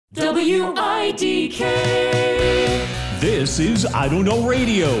WIDK. This is I Don't Know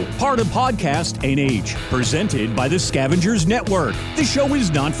Radio, part of Podcast NH, presented by the Scavengers Network. The show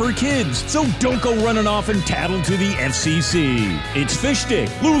is not for kids, so don't go running off and tattle to the FCC. It's Fish Stick,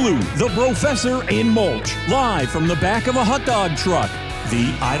 Lulu, the Professor, and Mulch, live from the back of a hot dog truck.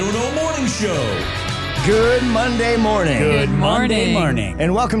 The I Don't Know Morning Show. Good Monday morning. Good Monday morning.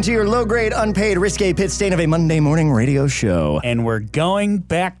 And welcome to your low-grade, unpaid, risque pit stain of a Monday morning radio show. And we're going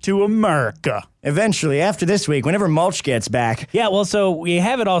back to America. Eventually, after this week, whenever Mulch gets back. Yeah, well, so we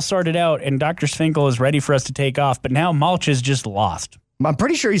have it all sorted out, and Dr. Sfinkel is ready for us to take off, but now Mulch is just lost. I'm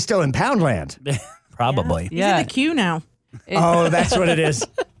pretty sure he's still in Poundland. Probably. He's in the queue now. Oh, that's what it is.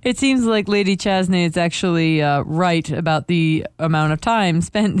 It seems like Lady Chasney is actually right about the amount of time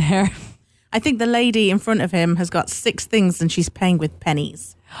spent there. I think the lady in front of him has got 6 things and she's paying with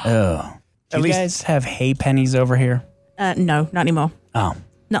pennies. Oh. Do you guys have hay pennies over here? No, not anymore. Oh.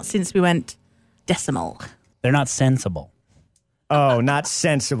 Not since we went decimal. They're not sensible. Oh, not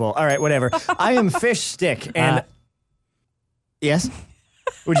sensible. All right, whatever. I am Fish Stick, and... Yes?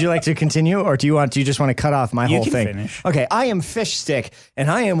 Would you like to continue, or do you just want to cut off my whole thing? Finish. Okay, I am Fish Stick, and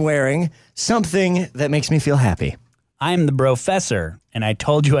I am wearing something that makes me feel happy. I'm the Professor, and I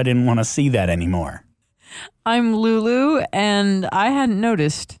told you I didn't want to see that anymore. I'm Lulu, and I hadn't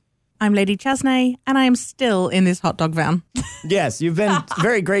noticed. I'm Lady Chasney, and I am still in this hot dog van. Yes, you've been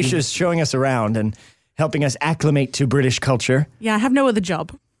very gracious showing us around and helping us acclimate to British culture. Yeah, I have no other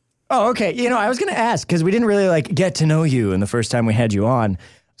job. Oh, okay. You know, I was going to ask, because we didn't really, get to know you in the first time we had you on.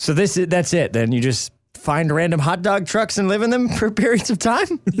 So that's it. Then you just find random hot dog trucks and live in them for periods of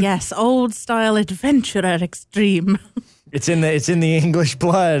time? Yes, old style adventurer extreme. It's in the English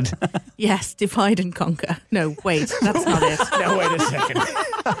blood. Yes, divide and conquer. No, wait, that's not it. Now, wait a second.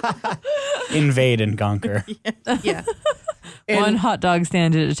 Invade and conquer. Yeah, One hot dog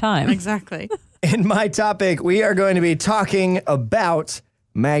stand at a time. exactly. In my topic, we are going to be talking about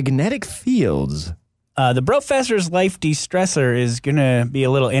magnetic fields. The Professor's life de-stressor is going to be a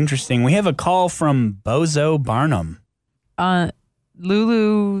little interesting. We have a call from Bozo Barnum.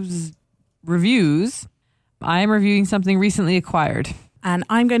 Lulu's reviews. I'm reviewing something recently acquired. And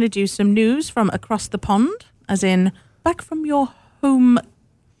I'm going to do some news from across the pond, as in back from your home,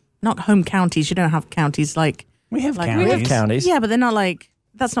 not home counties. You don't have counties like... We have like, counties. We have counties. Yeah, but they're not like...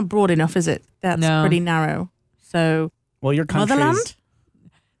 That's not broad enough, is it? That's No. pretty narrow. So, Well, your country motherland? is...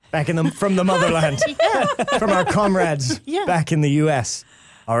 Back from the motherland. From our comrades back in the U.S.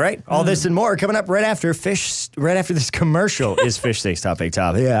 All right. All this and more coming up right after this commercial is Fish Stick's Topic.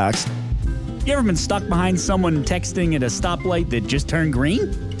 Yeah. You ever been stuck behind someone texting at a stoplight that just turned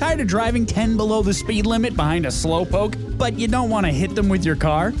green? Tired of driving 10 below the speed limit behind a slowpoke, but you don't want to hit them with your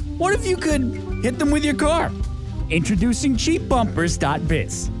car? What if you could hit them with your car? Introducing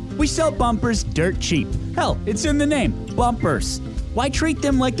CheapBumpers.biz. We sell bumpers dirt cheap. Hell, it's in the name, bumpers. Why treat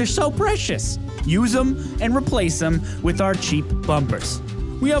them like they're so precious? Use them and replace them with our cheap bumpers.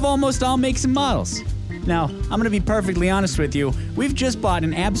 We have almost all makes and models. Now, I'm going to be perfectly honest with you. We've just bought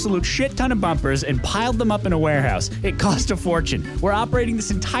an absolute shit ton of bumpers and piled them up in a warehouse. It cost a fortune. We're operating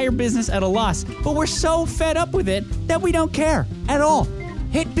this entire business at a loss, but we're so fed up with it that we don't care at all.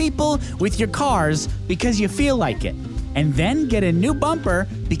 Hit people with your cars because you feel like it, and then get a new bumper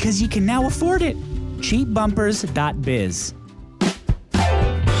because you can now afford it. CheapBumpers.biz.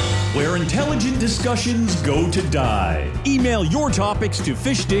 Where intelligent discussions go to die. Email your topics to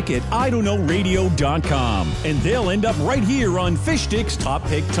fishstick@idonknowradio.com, and they'll end up right here on Fish Stick's Top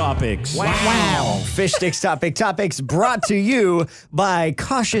Pick Topics. Wow. Fish Stick's Topic Topics brought to you by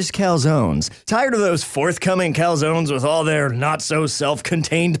Cautious Calzones. Tired of those forthcoming calzones with all their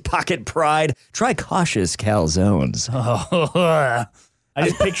not-so-self-contained pocket pride? Try Cautious Calzones. I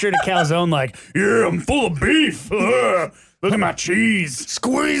just pictured a calzone like, yeah, I'm full of beef. Look at my cheese.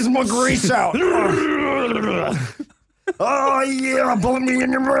 Squeeze my grease out. Oh, yeah, put me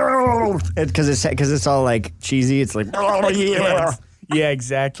in your mouth. Because it's all like cheesy. It's like, oh, yeah. Yeah,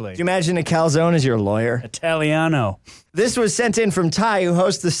 exactly. Do you imagine a calzone as your lawyer? Italiano. This was sent in from Ty, who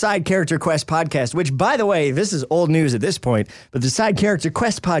hosts the Side Character Quest podcast, which, by the way, this is old news at this point, but the Side Character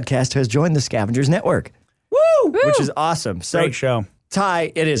Quest podcast has joined the Scavengers Network. Woo! Which is awesome. So, Great show.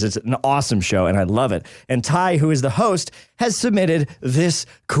 Ty, it is. It's an awesome show, and I love it. And Ty, who is the host, has submitted this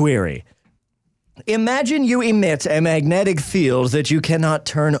query. Imagine you emit a magnetic field that you cannot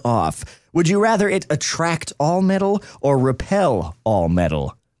turn off. Would you rather it attract all metal or repel all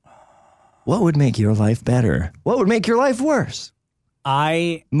metal? What would make your life better? What would make your life worse?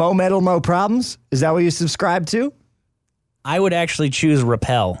 Mo metal, mo problems? Is that what you subscribe to? I would actually choose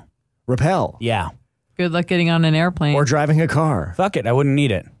repel. Repel. Yeah. Good luck getting on an airplane. Or driving a car. Fuck it. I wouldn't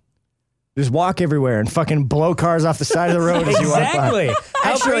need it. Just walk everywhere and fucking blow cars off the side of the road as you walk by. Exactly.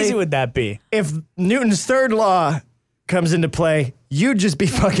 How Actually, crazy would that be? If Newton's third law comes into play, you'd just be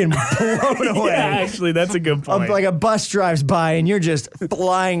fucking blown away. Yeah, actually, that's a good point. Like a bus drives by and you're just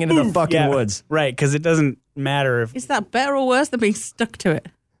flying into the fucking woods. Right, because it doesn't matter if... Is that better or worse than being stuck to it?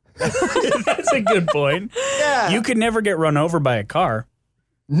 That's a good point. Yeah. You could never get run over by a car.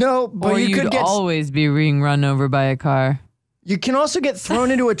 No, but Or you you'd could get. always be being run over by a car. You can also get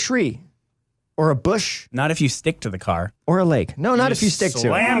thrown into a tree, or a bush, Not if you stick to the car. or a lake. No, not if you stick to it.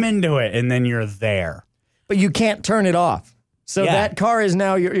 Slam into it, and then you're there. But you can't turn it off. So Yeah. that car is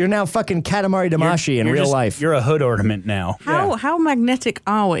now you're now fucking Katamari Damacy in You're real just- life. You're a hood ornament now. How magnetic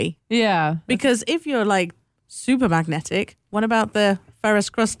are we? Yeah. Because if you're like super magnetic, what about the ferrous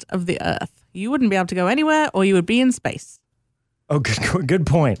crust of the Earth? You wouldn't be able to go anywhere, or you would be in space. Oh, good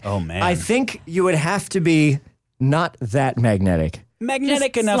point. Oh, man. I think you would have to be not that magnetic,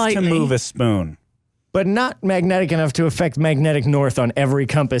 Magnetic Just enough to slightly. move a spoon. but not magnetic enough to affect magnetic north on every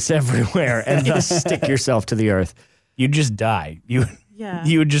compass everywhere and thus stick yourself to the earth. You'd just die. You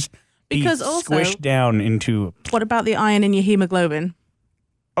would just Because be also- squished down into... What about the iron in your hemoglobin?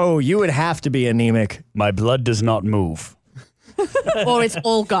 Oh, you would have to be anemic. My blood does not move. Or it's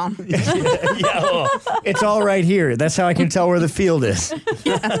all gone. It's all right here. That's how I can tell where the field is.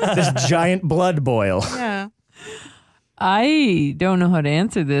 This giant blood boil. Yeah. I don't know how to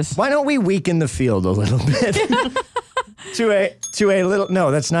answer this. Why don't we weaken the field a little bit? to a little.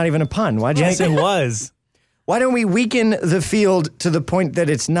 No, that's not even a pun. Why'd you Yes, make it it? was. Why don't we weaken the field to the point that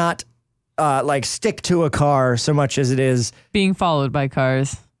it's not like stick to a car so much as it is? Being followed by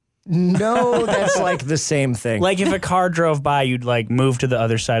cars. No, that's like the same thing. Like if a car drove by, you'd like move to the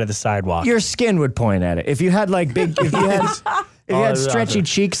other side of the sidewalk. Your skin would point at it. If you had like big, if you had stretchy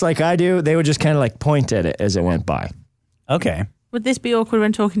cheeks like I do, they would just kind of like point at it as it went by. Okay. Would this be awkward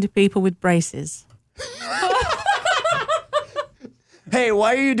when talking to people with braces? Hey,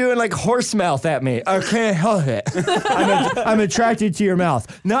 why are you doing like horse mouth at me? I can't help it. I'm attracted to your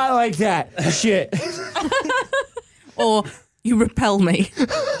mouth. Not like that. Shit. Or you repel me?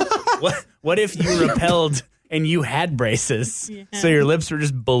 What if you repelled and you had braces? So your lips were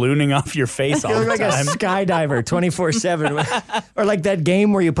just ballooning off your face all You the look like time. a skydiver 24/7. Or like that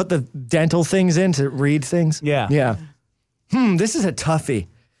game where you put the dental things in to read things. Yeah. Yeah. This is a toughie.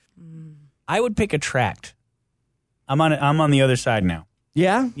 I would pick a tract. I'm on the other side now.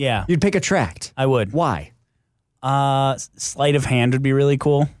 Yeah? Yeah. You'd pick a tract. I would. Why? Sleight of hand would be really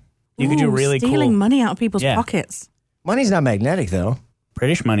cool. You could do Ooh, really stealing cool. money out of people's Yeah. pockets. Money's not magnetic though.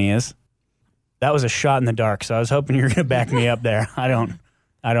 British money is. That was a shot in the dark, so I was hoping you were going to back me up there. I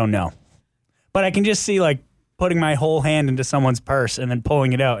don't know. But I can just see like putting my whole hand into someone's purse and then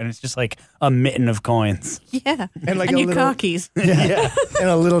pulling it out, and it's just like a mitten of coins. Yeah. And like and a your little- car keys. Yeah. And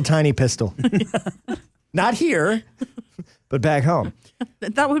a little tiny pistol. Not here, but back home.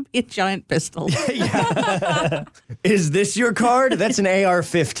 That would be a giant pistol. Is this your card? That's an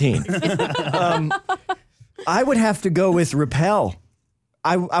AR-15. I would have to go with repel.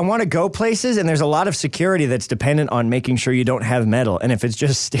 I want to go places, and there's a lot of security that's dependent on making sure you don't have metal. And if it's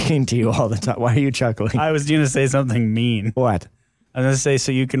just sticking to you all the time, why are you chuckling? I was going to say something mean. What? I was going to say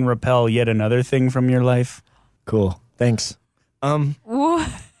so you can repel yet another thing from your life. Cool. Thanks. What?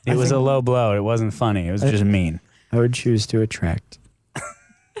 It was a low blow. It wasn't funny. It was just mean. I would choose to attract.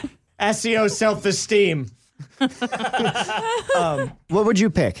 SEO self-esteem. What would you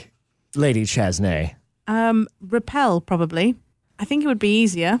pick, Lady Chasney? Repel, probably. I think it would be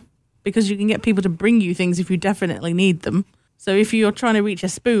easier because you can get people to bring you things if you definitely need them. So if you're trying to reach a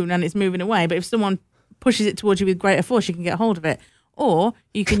spoon and it's moving away, but if someone pushes it towards you with greater force, you can get hold of it. Or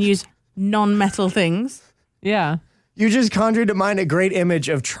you can use non-metal things. Yeah. You just conjured to mind a great image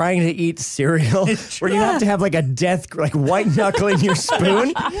of trying to eat cereal where you have to have like a death, like white knuckle in your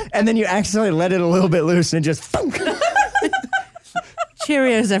spoon, and then you accidentally let it a little bit loose and just thunk.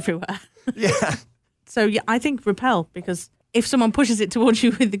 Cheerios everywhere. Yeah. So yeah, I think repel, because if someone pushes it towards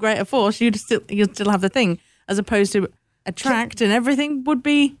you with the greater force, you'll still have the thing, as opposed to attract, and everything would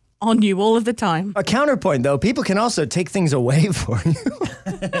be on you all of the time. A counterpoint, though, people can also take things away for you.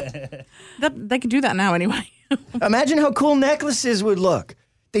 They can do that now anyway. Imagine how cool necklaces would look.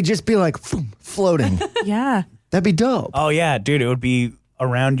 They'd just be like floating. Yeah. That'd be dope. Oh, yeah, dude. It would be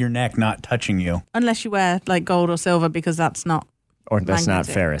around your neck, not touching you. Unless you wear like gold or silver, because that's not. Or that's not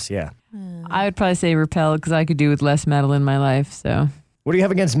magnetic. ferrous, yeah. I would probably say repel because I could do with less metal in my life. So What do you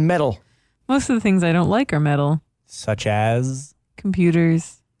have against metal? most of the things I don't like are metal. Such as?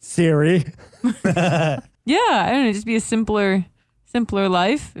 Computers. Siri. Yeah, I don't know. Just be a simpler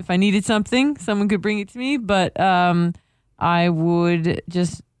life. If I needed something, someone could bring it to me. But I would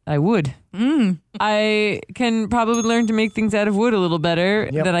just I would. I can probably learn to make things out of wood a little better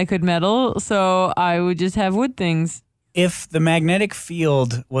than I could metal, so I would just have wood things. If the magnetic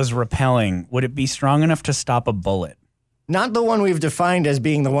field was repelling, would it be strong enough to stop a bullet? Not the one we've defined as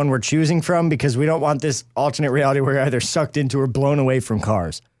being the one we're choosing from, because we don't want this alternate reality where you're either sucked into or blown away from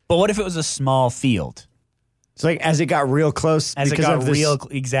cars. But what if it was a small field? It's like as it got real close, As it because got of this, real,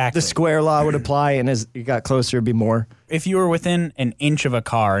 exactly. the square law would apply, and as it got closer, it'd be more. If you were within an inch of a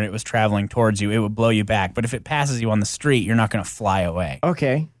car and it was traveling towards you, it would blow you back. But if it passes you on the street, you're not going to fly away.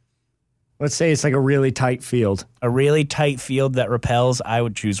 Okay. Let's say it's like a really tight field. A really tight field that repels, I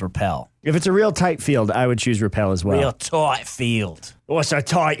would choose repel. If it's a real tight field, I would choose repel as well. Real tight field. What's a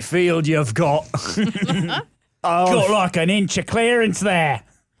tight field you've got? Got like an inch of clearance there.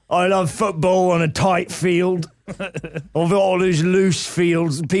 I love football on a tight field. Of all these loose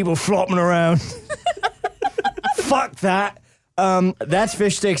fields and people flopping around. Fuck that. That's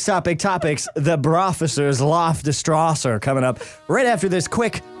Fish Sticks Topic Topics, the Brofficers Loft Destrasser, coming up right after this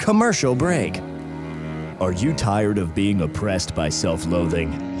quick commercial break. Are you tired of being oppressed by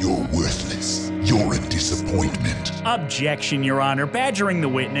self-loathing? You're worthless. You're a disappointment. Objection, Your Honor. Badgering the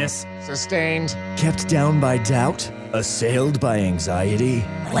witness. Sustained. Kept down by doubt? Assailed by anxiety?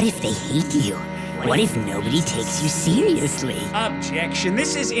 What if they hate you? What if nobody takes you seriously? Objection.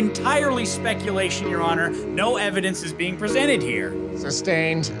 This is entirely speculation, Your Honor. No evidence is being presented here.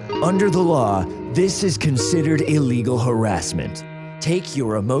 Sustained. Under the law, this is considered illegal harassment. Take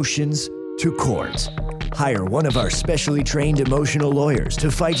your emotions to court. Hire one of our specially trained emotional lawyers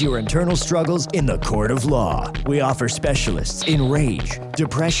to fight your internal struggles in the court of law. We offer specialists in rage,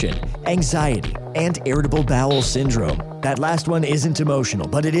 depression, anxiety, and irritable bowel syndrome. That last one isn't emotional,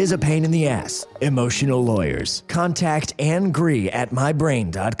 but it is a pain in the ass. Emotional lawyers. Contact Anne Gree at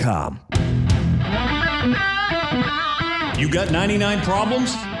mybrain.com. You got 99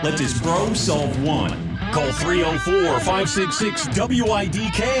 problems? Let this bro solve one. Call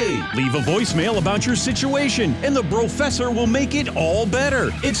 304-566-WIDK. Leave a voicemail about your situation, and the Brofessor will make it all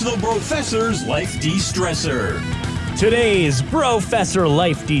better. It's the Brofessor's Life De-Stressor. Today's Brofessor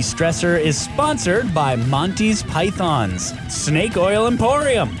Life De-Stressor is sponsored by Monty's Pythons, Snake Oil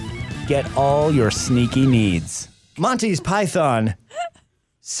Emporium. Get all your sneaky needs. Monty's Python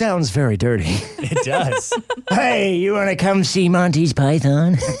sounds very dirty. It does. Hey, you want to come see Monty's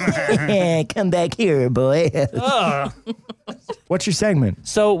Python? Yeah, come back here, boy. What's your segment?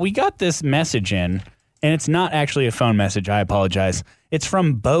 So we got this message in, and it's not actually a phone message. I apologize. It's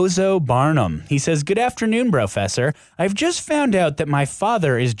from Bozo Barnum. He says, "Good afternoon, Brofessor. I've just found out that my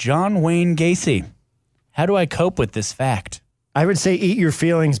father is John Wayne Gacy. How do I cope with this fact?" I would say eat your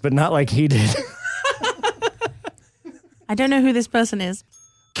feelings, but not like he did. I don't know who this person is.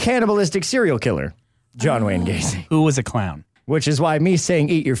 Cannibalistic serial killer, John Wayne Gacy. Who was a clown? Which is why me saying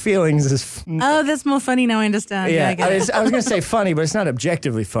eat your feelings is... Oh, that's more funny now. I understand. Yeah, I get it. I was going to say funny, but it's not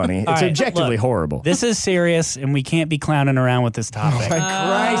objectively funny. It's All right, objectively look, horrible. This is serious, and we can't be clowning around with this topic. My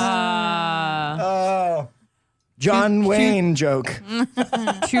Christ. Oh. John Wayne joke.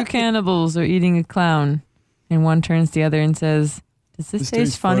 Two cannibals are eating a clown, and one turns to the other and says, "Does this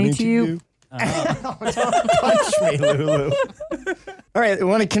taste funny to you?" Punch me, Lulu. All right,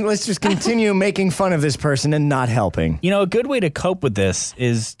 let's just continue making fun of this person and not helping. You know, a good way to cope with this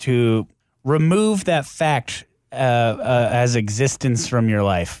is to remove that fact as existence from your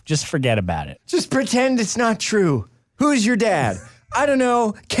life. Just forget about it. Just pretend it's not true. Who's your dad? I don't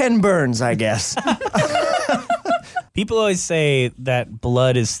know. Ken Burns, I guess. People always say that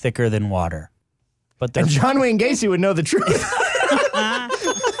blood is thicker than water. But they're And John Wayne Gacy would know the truth.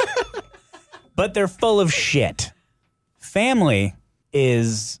 But they're full of shit. Family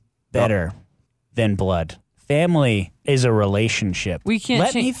is better than blood. Family is a relationship. We can't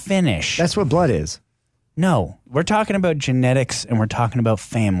Let cha- me finish. That's what blood is. No, we're talking about genetics and we're talking about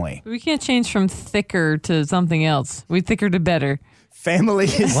family. We can't change from thicker to something else. We thicker to better. Family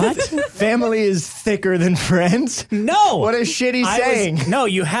is What? Family is thicker than friends? No. What is shit he's saying? No,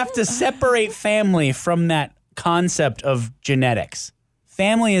 you have to separate family from that concept of genetics.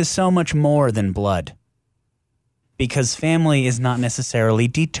 Family is so much more than blood. Because family is not necessarily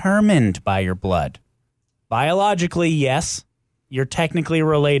determined by your blood. Biologically, yes, you're technically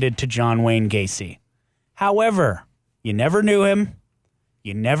related to John Wayne Gacy. However, you never knew him.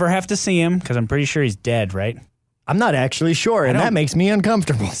 You never have to see him, because I'm pretty sure he's dead, right? I'm not actually sure, and that makes me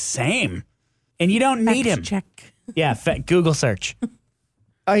uncomfortable. Same. And you don't need him. Check. Yeah, Google search.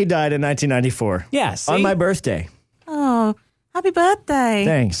 Oh, he died in 1994. Yeah, see? On my birthday. Oh, happy birthday.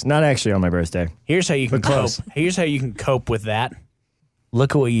 Thanks. Not actually on my birthday. Here's how you can But close. cope. Here's how you can cope with that.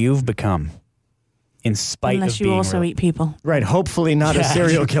 Look at what you've become. in spite Unless of you being also really- eat people. Right, hopefully not a Yeah.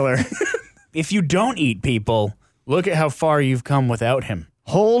 serial killer. If you don't eat people, look at how far you've come without him.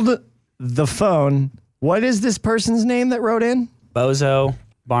 Hold the phone. What is this person's name that wrote in? Bozo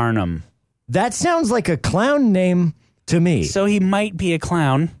Barnum. That sounds like a clown name to me. So he might be a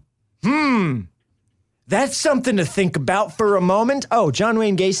clown. That's something to think about for a moment. Oh, John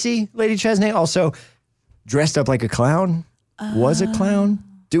Wayne Gacy, Lady Chesney, also dressed up like a clown, was a clown,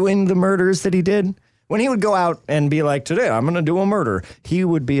 doing the murders that he did. When he would go out and be like, today I'm going to do a murder, he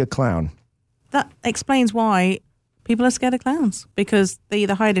would be a clown. That explains why people are scared of clowns, because they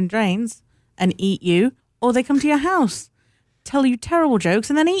either hide in drains and eat you, or they come to your house, tell you terrible jokes,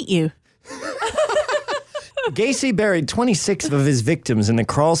 and then eat you. Gacy buried 26 of his victims in the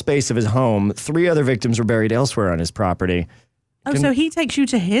crawl space of his home. 3 other victims were buried elsewhere on his property. Oh, so he takes you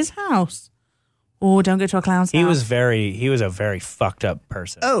to his house. Oh, don't go to a clown's He house. was a very fucked up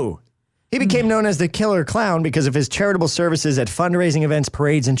person. Oh, he became known as the Killer Clown because of his charitable services at fundraising events,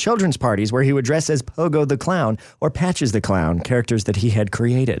 parades, and children's parties where he would dress as Pogo the Clown or Patches the Clown, characters that he had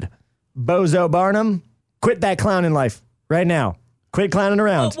created. Bozo Barnum, quit that clowning life right now. Quit clowning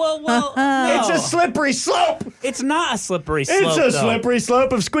around. Well, It's a slippery slope. It's not a slippery slope. It's a though. slippery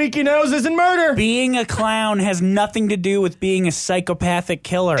slope of squeaky noses and murder. Being a clown has nothing to do with being a psychopathic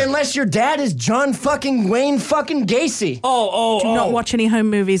killer. Unless your dad is John fucking Wayne fucking Gacy. Do not watch any home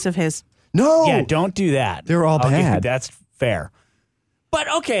movies of his. No. Yeah, don't do that. They're all I'll give you- bad. that's fair. But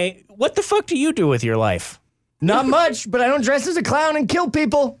okay, what the fuck do you do with your life? Not much, but I don't dress as a clown and kill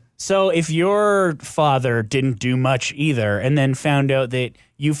people. So if your father didn't do much either and then found out that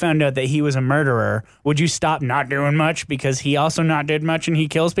he was a murderer, would you stop not doing much because he also not did much and he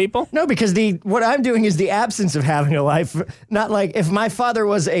kills people? No, because what I'm doing is the absence of having a life. Not like if my father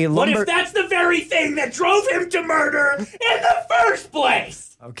was a What lumber... if that's the very thing that drove him to murder in the first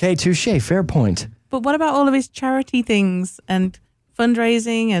place? Okay, touche, fair point. But what about all of his charity things and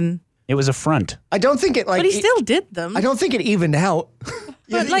fundraising and... It was a front. I don't think it like... But he still did them. I don't think it evened out.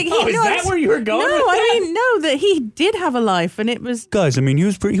 But like, Oh, is that where you were going No, with that? I mean, no, that he did have a life, and it was, Guys, I mean, he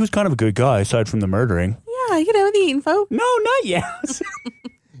was kind of a good guy aside from the murdering. yeah, the eating folk. No, not yet.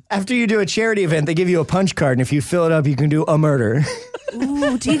 After you do a charity event, they give you a punch card, and if you fill it up, you can do a murder.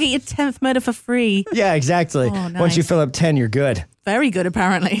 Ooh, do you get your 10th murder for free? Yeah, exactly. Oh, nice. Once you fill up 10, you're good. Very good,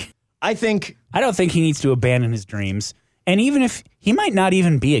 apparently. I think... I don't think he needs to abandon his dreams. And even if he might not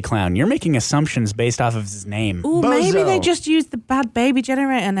even be a clown, you're making assumptions based off of his name. Ooh, maybe Bozo. they just used the bad baby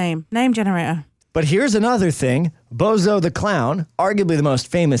generator name generator. But here's another thing. Bozo the Clown, arguably the most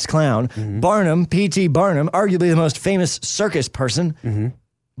famous clown. Barnum, P.T. Barnum, arguably the most famous circus person.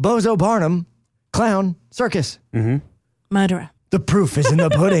 Bozo Barnum, clown, circus. Murderer. The proof is in the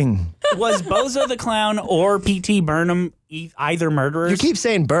pudding. Was Bozo the Clown or P.T. Burnham either murderers? You keep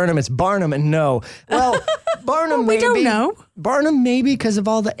saying Burnham, it's Barnum, and no. Well, Barnum we maybe. don't know. Barnum maybe because of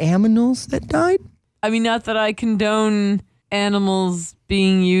all the aminals that died. I mean, not that I condone animals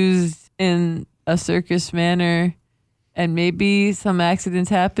being used in a circus manner, and maybe some accidents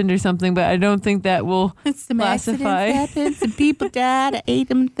happened or something, but I don't think that will Some classify. accidents happened, some people died, I ate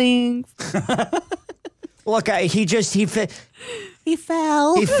them things. Look, he He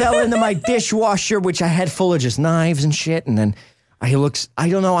fell. fell into my dishwasher, which I had full of just knives and shit, and then I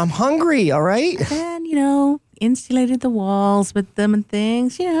don't know, I'm hungry, all right? And, insulated the walls with them and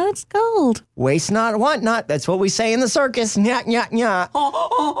things. It's cold. Waste not, want not. That's what we say in the circus. Nya, nya,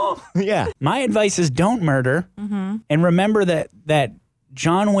 nya. Yeah. My advice is don't murder. And remember that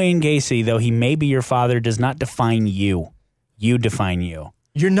John Wayne Gacy, though he may be your father, does not define you. You define you.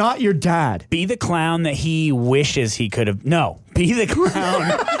 You're not your dad. Be the clown that he wishes he could have. No, be the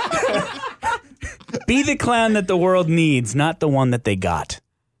clown. Be the clown that the world needs, not the one that they got.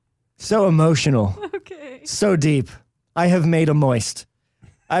 So emotional. Okay. So deep. I have made a moist.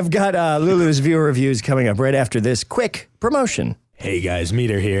 I've got Lulu's viewer reviews coming up right after this quick promotion. Hey guys,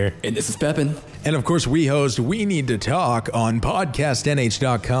 Meter here. And this is Pepin. And of course, we host We Need to Talk on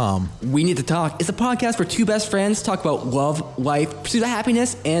podcastnh.com. We Need to Talk is a podcast where two best friends talk about love, life, pursuit of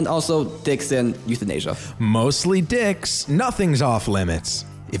happiness, and also dicks and euthanasia. Mostly dicks, nothing's off limits.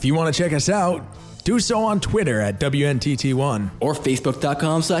 If you want to check us out, do so on Twitter at WNTT1. Or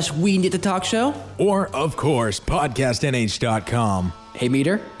Facebook.com/We Need to Talk Show. Or, of course, podcastnh.com. Hey,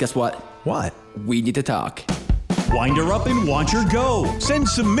 Meter, guess what? What? We need to talk. Wind her up and watch her go. Send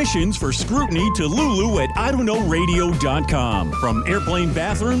submissions for scrutiny to Lulu at IDon'tKnowRadio.com. From airplane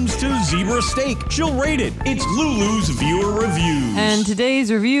bathrooms to zebra steak, she'll rate it. It's Lulu's Viewer Reviews. And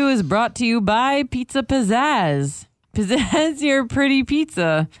today's review is brought to you by Pizza Pizzazz. Pizzazz your pretty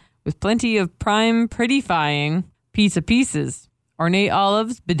pizza with plenty of prime prettifying pizza pieces. ornate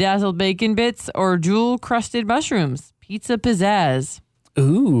olives, bedazzled bacon bits, or jewel-crusted mushrooms. Pizza pizzazz.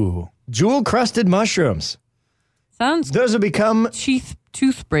 Ooh. Jewel-crusted mushrooms. Sounds Those will become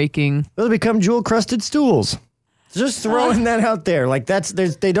tooth-breaking. Those become jewel-crusted stools. Just throwing that out there. Like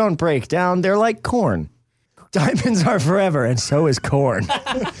they don't break down. They're like corn. Diamonds are forever, and so is corn.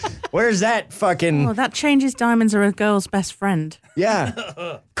 Where's that fucking... Oh, that changes diamonds are a girl's best friend.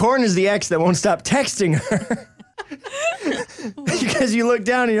 Yeah. Corn is the ex that won't stop texting her. Because you look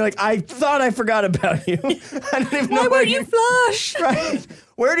down and you're like, I thought I forgot about you. I don't even know Why where won't you flush? Right.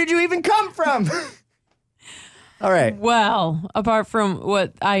 Where did you even come from? All right. Well, apart from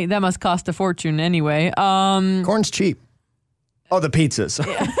that must cost a fortune anyway. Corn's cheap. Oh, the pizzas.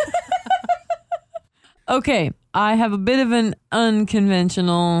 Okay, I have a bit of an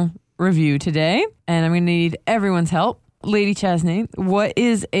unconventional review today, and I'm going to need everyone's help. Lady Chesney, what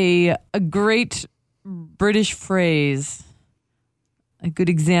is a great British phrase, a good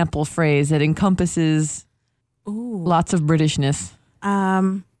example phrase that encompasses lots of Britishness?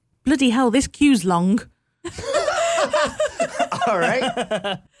 Bloody hell, this queue's long. All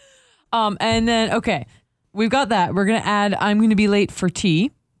right. And then, okay, we've got that. We're going to add, I'm going to be late for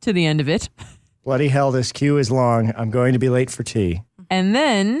tea to the end of it. Bloody hell, this queue is long. I'm going to be late for tea. And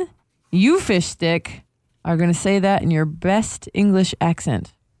then you, Fish Stick, are going to say that in your best English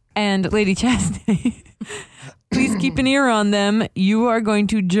accent. And Lady Chastity, please keep an ear on them. You are going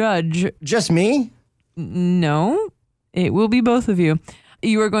to judge. Just me? No, it will be both of you.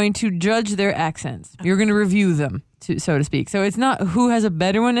 You are going to judge their accents. You're going to review them, so to speak. So it's not who has a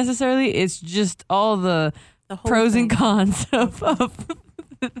better one necessarily. It's just all the pros and cons of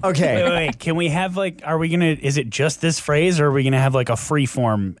Okay. Wait. Can we have is it just this phrase or are we going to have like a free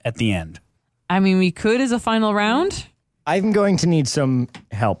form at the end? I mean, we could as a final round. I'm going to need some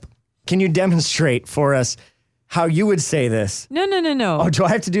help. Can you demonstrate for us how you would say this? No. Oh, do I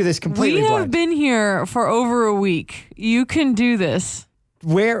have to do this completely We have blind? been here for over a week. You can do this.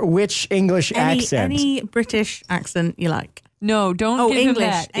 Which English accent? Any British accent you like. No, don't give English. him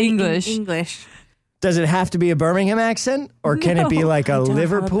that. Any English. English. Does it have to be a Birmingham accent? Or can it be like a I don't have a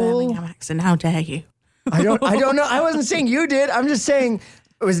Liverpool? Birmingham accent. How dare you? I don't know. I wasn't saying you did. I'm just saying,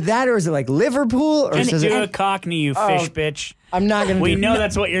 was that or is it like Liverpool? Or Just is do a it, Cockney, you fish bitch. I'm not going to We do know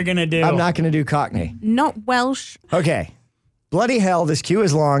that's what you're going to do. I'm not going to do Cockney. Not Welsh. Okay. Bloody hell, this queue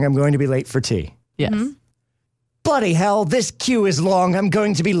is long. I'm going to be late for tea. Yes. Bloody hell, this queue is long. I'm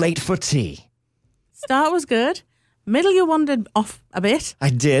going to be late for tea. Start was good. Middle you wandered off a bit.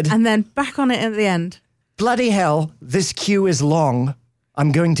 I did. And then back on it at the end. Bloody hell, this queue is long.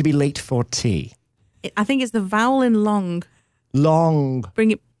 I'm going to be late for tea. I think it's the vowel in long. Long,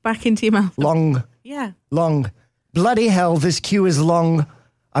 Bring it back into your mouth. long, Yeah. long. Bloody hell, this queue is long.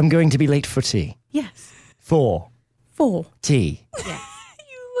 I'm going to be late for tea. Yes. For 4. tea.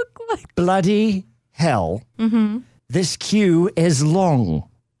 You look like Bloody hell, this queue is long.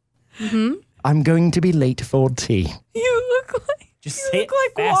 I'm going to be late for tea. you look like Just you say look it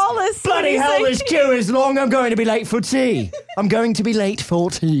like fast. Wallace. when Bloody you hell, say this tea. queue is long. I'm going to be late for tea. I'm going to be late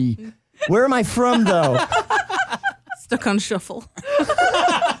for tea. Where am I from, though? Stuck on shuffle.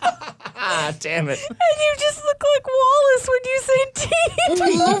 Ah, damn it. And you just look like Wallace when you say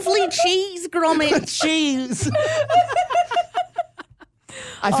tea. Lovely cheese, Gromit. Cheese.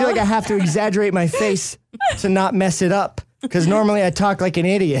 I feel like I have to exaggerate my face to not mess it up because normally I talk like an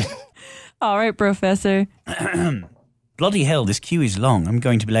idiot. All right, Professor. Bloody hell, this queue is long. I'm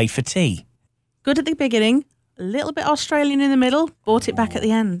going to be late for tea. Good at the beginning. A little bit Australian in the middle. Bought it back at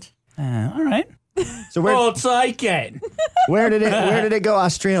the end. All right. So where take it. where did it go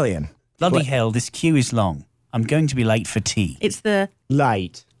Australian? Bloody hell, this queue is long. I'm going to be late for tea. It's the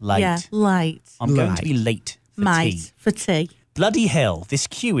Light. Late. yeah, light. I'm going to be late for Mate tea. for tea. Bloody hell, this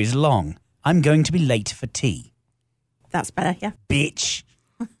queue is long. I'm going to be late for tea. That's better, yeah. Bitch.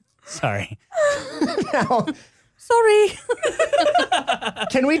 Sorry. Sorry.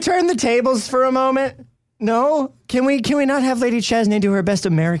 Can we turn the tables for a moment? No? Can we not have Lady Chesney do her best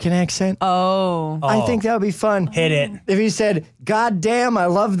American accent? Oh. I think that would be fun. Hit it. If you said, God damn, I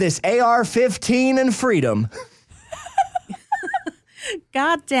love this AR-15 and freedom.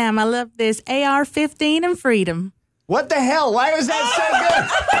 God damn, I love this AR-15 and freedom. What the hell? Why was that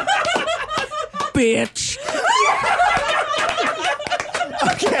so good? Bitch.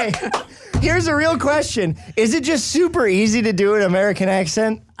 Okay. Here's a real question. Is it just super easy to do an American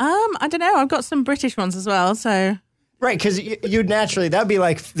accent? I don't know. I've got some British ones as well, so Right, because you'd naturally, that'd be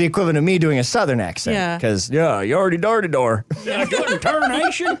like the equivalent of me doing a Southern accent. Yeah. Because, yeah, you already darty door.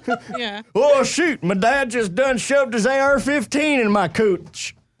 Tarnation. yeah. Oh, shoot, my dad just done shoved his AR-15 in my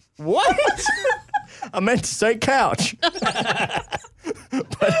cooch. What? I meant to say couch. but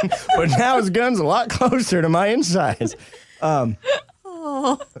now his gun's a lot closer to my insides.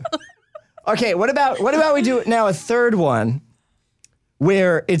 Okay, what about we do now a third one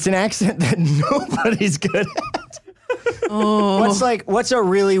where it's an accent that nobody's good at? What's a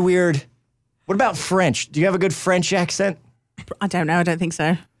really weird... What about French? Do you have a good French accent? I don't know. I don't think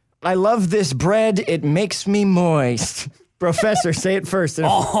so. I love this bread. It makes me moist. Professor, say it first.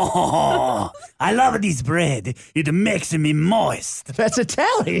 Oh, I love this bread. It makes me moist. That's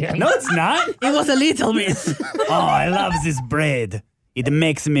Italian. No, it's not. It was a little bit. Oh, I love this bread. It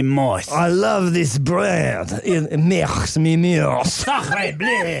makes me moist. I love this bread. It makes me moist. Sacre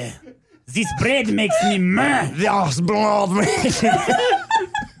bleu. This bread makes me moist. This bread makes me...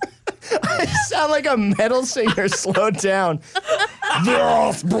 I sound like a metal singer. Slow down.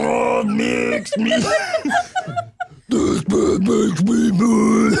 This bread makes me... This bread makes me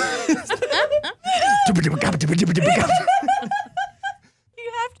moist.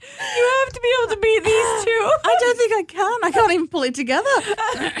 You have to be able to beat these two. I don't think I can. I can't even pull it together.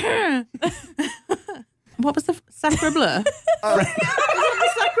 What was the sacre bleu?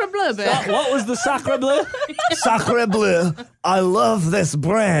 Sacre bleu bit. What was the sacre bleu? Sacre bleu. I love this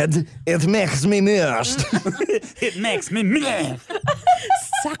bread. It makes me moist. It makes me moist.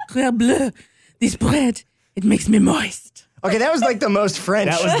 Sacre bleu. This bread, it makes me moist. Okay, that was like the most French.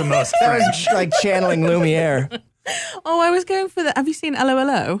 That was the most That French. was like channeling Lumiere. Oh, I was going for the... Have you seen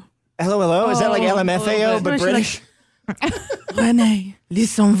LOLO? LOLO? Is that like LMFAO, but British? René,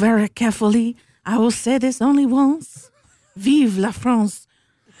 listen very carefully. I will say this only once. Vive la France.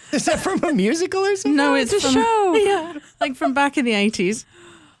 Is that from a musical or something? No, it's a from, show. Yeah, like from back in the 80s.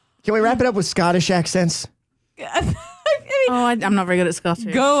 Can we wrap it up with Scottish accents? Oh, I'm not very good at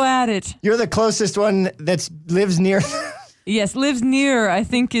Scottish. Go at it. You're the closest one that lives near... Yes, lives near, I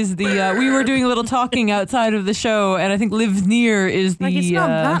think, is the... we were doing a little talking outside of the show, and I think lives near is the... Like, it's not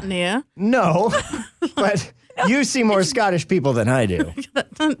that near. No, but you see more Scottish people than I do.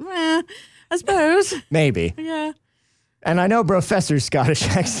 I suppose. Maybe. Yeah. And I know Professor's Scottish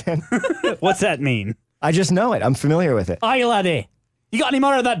accent. What's that mean? I just know it. I'm familiar with it. Aye, laddie. You got any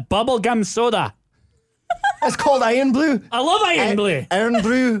more of that bubblegum soda? That's called Iron Blue. I love Iron Blue. Iron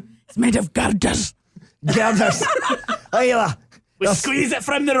Blue. It's made of girders. Girders. Ayla. We squeeze it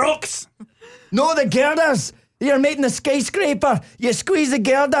from the rocks. No, the girders. You're making a skyscraper. You squeeze the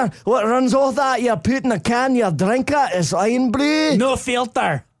girder. What runs off that, you put in a can, you drink it. It's Iron Blue. No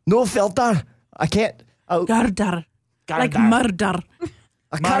filter. No filter. I can't. Girder. Like murder.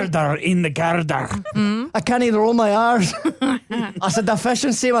 Murder in the girder. I can't even roll my R's. That's a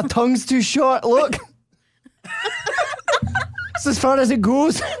deficiency. My tongue's too short. Look. It's as far as it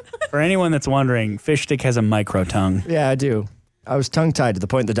goes. For anyone that's wondering, Fish Stick has a micro tongue. Yeah, I do. I was tongue-tied to the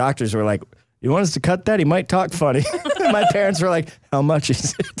point the doctors were like, you want us to cut that? He might talk funny. My parents were like, how much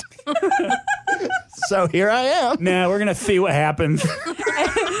is it? So here I am. Nah, we're going to see what happens.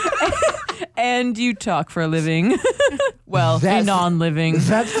 And you talk for a living. Well, a non-living.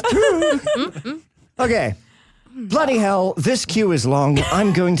 That's true. Okay. Bloody hell, this queue is long.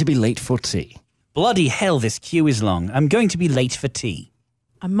 I'm going to be late for tea. Bloody hell, this queue is long. I'm going to be late for tea.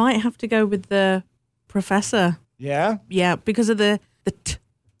 I might have to go with the professor. Yeah? Yeah, because of the t.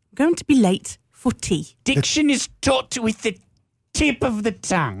 I'm going to be late for tea. Diction is taught with the tip of the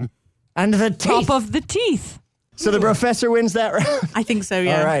tongue. And the teeth. Top of the teeth. So the professor wins that round? I think so,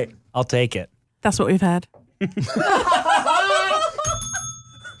 yeah. All right. I'll take it. That's what we've had.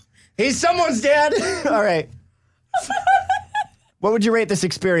 He's someone's dad. All right. What would you rate this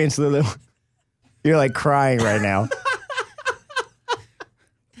experience, Lulu? You're like crying right now.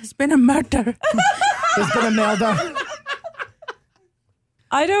 There's been a murder. There's been a murder.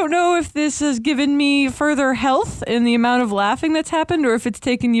 I don't know if this has given me further health in the amount of laughing that's happened or if it's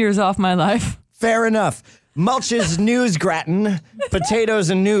taken years off my life. Fair enough. Mulch's News Gratin, potatoes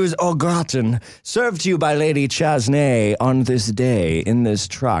and news au gratin, served to you by Lady Chasnay on this day in this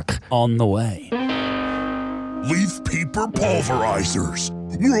truck. On the way. Leaf paper pulverizers.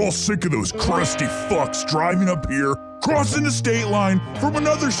 We're all sick of those crusty fucks driving up here, crossing the state line from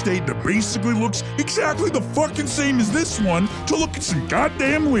another state that basically looks exactly the fucking same as this one to look at some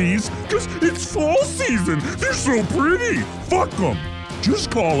goddamn leaves, because it's fall season. They're so pretty. Fuck them.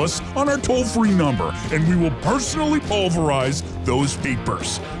 Just call us on our toll-free number, and we will personally pulverize those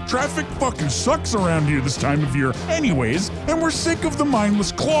papers. Traffic fucking sucks around here this time of year anyways, and we're sick of the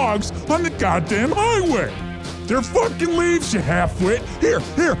mindless clogs on the goddamn highway. They're fucking leaves, you half-wit.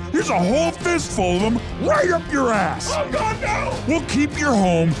 Here's a whole fistful of them right up your ass. Oh, God, no! We'll keep your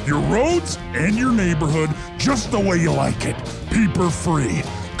home, your roads, and your neighborhood just the way you like it. Paper-free.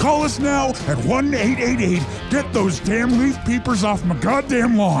 Call us now at 1-888. Get those damn leaf peepers off my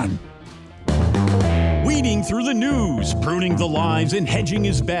goddamn lawn. Weeding through the news, pruning the lines, and hedging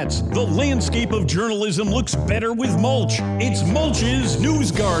his bets. The landscape of journalism looks better with mulch. It's Mulch's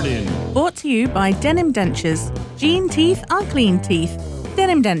News Garden. Brought to you by Denim Dentures. Gene teeth are clean teeth.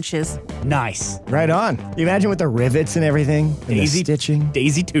 Denim Dentures. Nice. Right on. You imagine with the rivets and everything, and the stitching.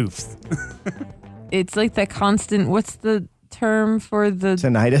 Daisy tooths. It's like that constant, what's the term for the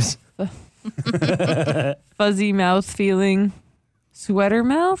Tinnitus. fuzzy mouth feeling? Sweater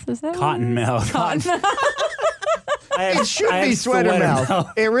mouth? Is that Cotton mouth. It should be sweater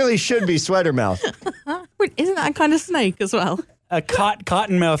mouth. It really should be sweater mouth. Wait, isn't that a kind of snake as well? A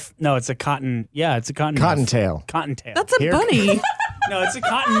cotton mouth. No, it's a cotton. Yeah, it's a cottontail. Cottontail. That's a bunny. No, it's a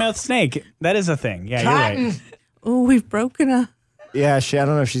cottonmouth snake. That is a thing. Yeah, you're right. Oh, we've broken her. Yeah, I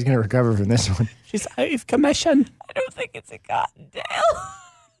don't know if she's going to recover from this one. She's out of commission. I don't think it's a cottontail.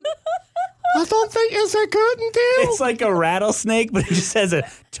 I don't think it's a cottontail. It's like a rattlesnake, but it just has a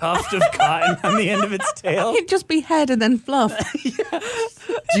tuft of cotton on the end of its tail. It'd just be head and then fluff.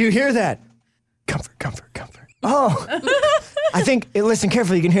 Do you hear that? Comfort, comfort, comfort. Oh, I think, listen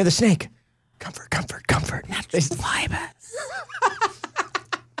carefully, you can hear the snake. Comfort, comfort, comfort. Natural fibers.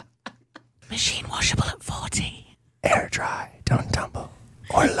 Machine washable at 40. Air dry, don't tumble.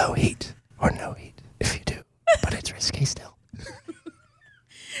 Or low heat, or no heat, if you do. But it's risky still.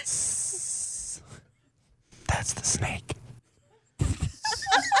 That's the snake.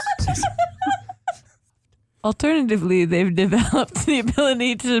 Alternatively, they've developed the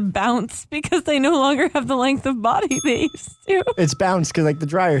ability to bounce because they no longer have the length of body they used to. It's bounced because like the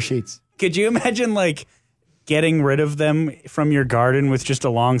dryer sheets. Could you imagine like getting rid of them from your garden with just a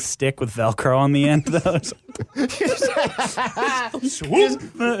long stick with Velcro on the end, though?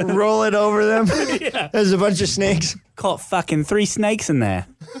 Roll it over them. Yeah. There's a bunch of snakes. Caught fucking 3 snakes in there.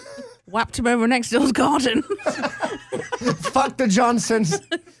 Whapped him over next door's garden. Fuck the Johnsons.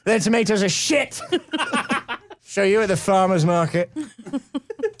 Their tomatoes are shit. Show you at the farmer's market.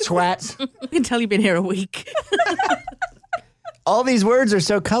 Twats. I can tell you've been here a week. All these words are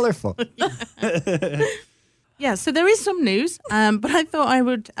so colorful. Yeah, so there is some news, but I thought I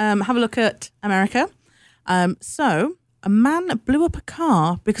would have a look at America. So, a man blew up a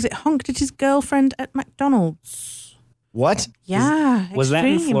car because it honked at his girlfriend at McDonald's. What? Yeah. Was that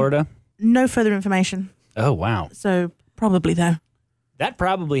in extreme. Florida? No further information. Oh, wow. So, probably though. That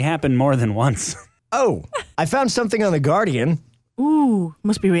probably happened more than once. Oh, I found something on The Guardian. Ooh,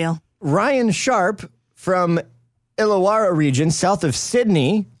 must be real. Ryan Sharp from Illawarra region, south of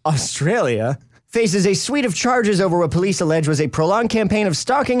Sydney, Australia, faces a suite of charges over what police allege was a prolonged campaign of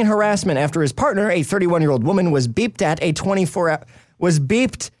stalking and harassment after his partner, a 31-year-old woman, was beeped at a 24-hour... Was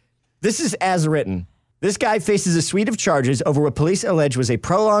beeped... This is as written. This guy faces a suite of charges over what police allege was a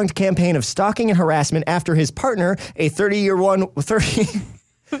prolonged campaign of stalking and harassment after his partner, a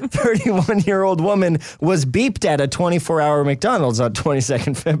 31-year-old woman, was beeped at a 24-hour McDonald's on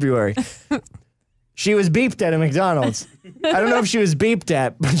 22nd February. She was beeped at a McDonald's. I don't know if she was beeped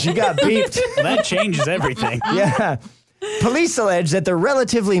at, but she got beeped. Well, that changes everything. Yeah. Police allege that the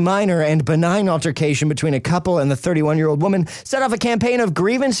relatively minor and benign altercation between a couple and the 31-year-old woman set off a campaign of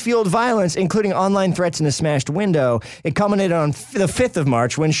grievance-fueled violence, including online threats and a smashed window. It culminated on the 5th of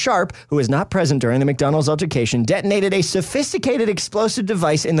March when Sharp, who was not present during the McDonald's altercation, detonated a sophisticated explosive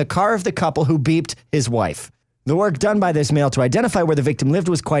device in the car of the couple who beeped his wife. The work done by this male to identify where the victim lived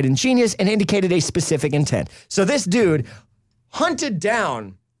was quite ingenious and indicated a specific intent. So this dude hunted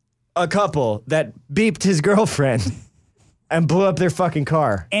down a couple that beeped his girlfriend and blew up their fucking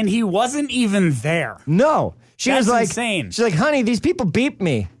car. And he wasn't even there. No. She was like, insane. She's like, honey, these people beeped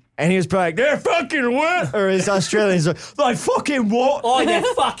me. And he was probably like, they're fucking what? Or his Australian, he's like fucking what? Oh, they're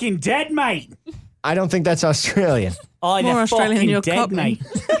fucking dead, mate. I don't think that's Australian. Oh, More they're Australian than fucking your dead, Cockney. mate.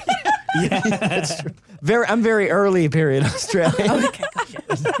 Yeah, that's true. I'm very early period Australian. Okay,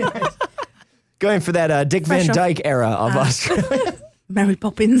 gotcha. Going for that Dick Fresh Van off- Dyke era of Australia. Mary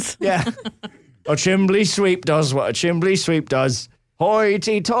Poppins. Yeah. A chimbley sweep does what a chimbley sweep does.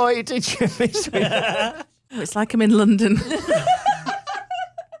 Hoity-toity chimbley sweep. Oh, it's like I'm in London.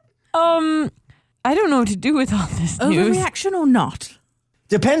 I don't know what to do with all this news. Overreaction or not?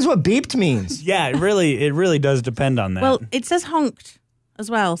 Depends what beeped means. Yeah, it really does depend on that. Well, it says honked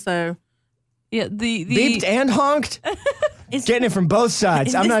as well, so... Yeah, the Beeped and honked? Getting it from both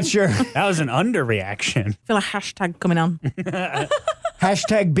sides. I'm not sure. that was an underreaction. I feel a hashtag coming on.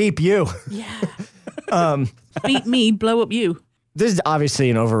 Hashtag beep you. Yeah. Beat me, blow up you. This is obviously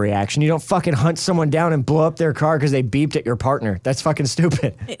an overreaction. You don't fucking hunt someone down and blow up their car because they beeped at your partner. That's fucking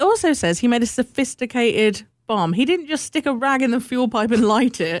stupid. It also says he made a sophisticated bomb. He didn't just stick a rag in the fuel pipe and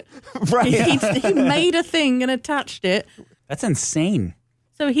light it. Right. He made a thing and attached it. That's insane.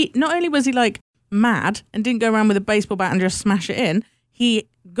 So he not only was he like mad and didn't go around with a baseball bat and just smash it in, he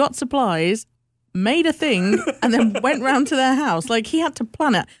got supplies, made a thing, and then went round to their house. Like, he had to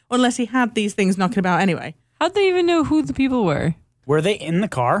plan it, unless he had these things knocking about anyway. How'd they even know who the people were? Were they in the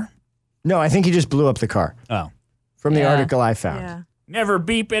car? No, I think he just blew up the car. Oh. From the Yeah. article I found. Yeah. Never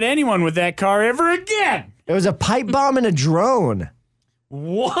beep at anyone with that car ever again. It was a pipe bomb and a drone.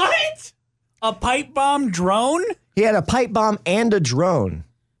 What? A pipe bomb drone? He had a pipe bomb and a drone.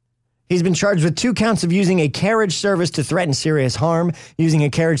 He's been charged with 2 counts of using a carriage service to threaten serious harm, using a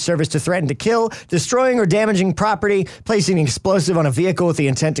carriage service to threaten to kill, destroying or damaging property, placing an explosive on a vehicle with the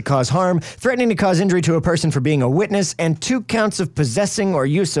intent to cause harm, threatening to cause injury to a person for being a witness, and 2 counts of possessing or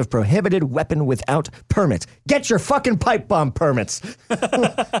use of prohibited weapon without permit. Get your fucking pipe bomb permits.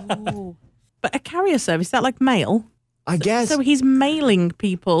 But a carrier service, is that like mail? I guess. So he's mailing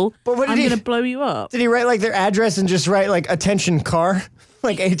people, But what did I'm he- going to blow you up. Did he write like their address and just write like attention car?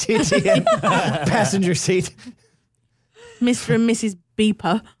 Like AT&T and passenger seat? Mr. and Mrs.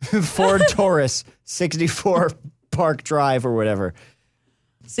 Beeper. Ford Taurus, 64 Park Drive or whatever.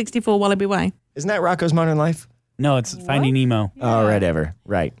 64 Wallaby Way. Isn't that Rocco's Modern Life? No, it's Finding Nemo. Oh, right, ever.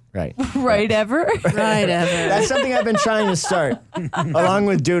 Right. Right ever? Right, ever. That's something I've been trying to start, along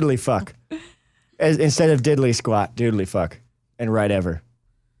with Doodly Fuck. Instead of Diddly Squat, Doodly Fuck, and Right Ever.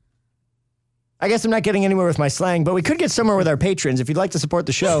 I guess I'm not getting anywhere with my slang, but we could get somewhere with our patrons. If you'd like to support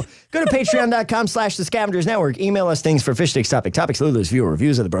the show, go to patreon.com/The Scavengers Network. Email us things for fish sticks, topics, Lulu's viewer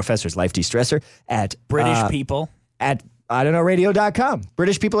reviews of the Professor's Life De-Stressor at British people. at IDon'tKnowRadio.com.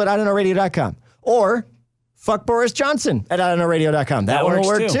 British people at IDon'tKnowRadio.com. Or fuck Boris Johnson at IDon'tKnowRadio.com. That one will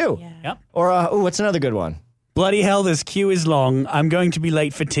work works, too. Yeah. Yep. Or, what's another good one? Bloody hell, this queue is long. I'm going to be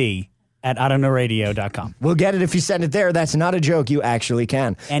late for tea at IDon'tKnowRadio.com. We'll get it if you send it there. That's not a joke. You actually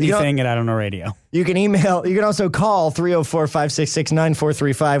can. Anything at IDon'tKnowRadio. You can email. You can also call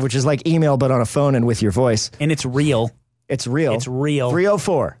 304-566-9435, which is like email but on a phone and with your voice. And it's real. It's real. It's real.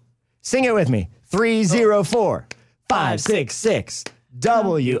 304. Sing it with me. 304-566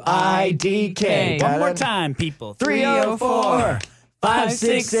 WIDK. One more time, people.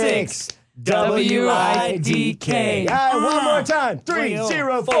 304-566 WIDK. One more time.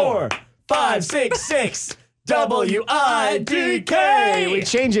 304-566 WIDK. We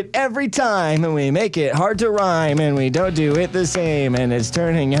change it every time and we make it hard to rhyme and we don't do it the same and it's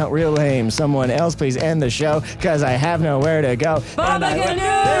turning out real lame. Someone else please end the show because I have nowhere to go. Baba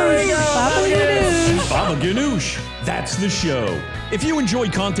Ganoush! There we go. Baba Ganoush! Baba Ganoush. That's the show. If you enjoy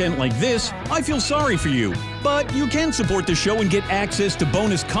content like this, I feel sorry for you. But you can support the show and get access to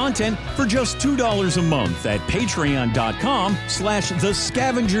bonus content for just $2 a month at patreon.com/The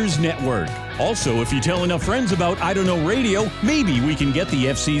Scavengers Network. Also, if you tell enough friends about I Don't Know Radio, maybe we can get the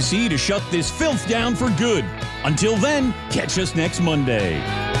FCC to shut this filth down for good. Until then, catch us next Monday.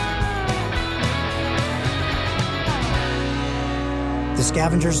 The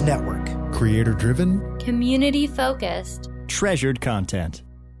Scavengers Network. Creator driven. Community focused. Treasured content.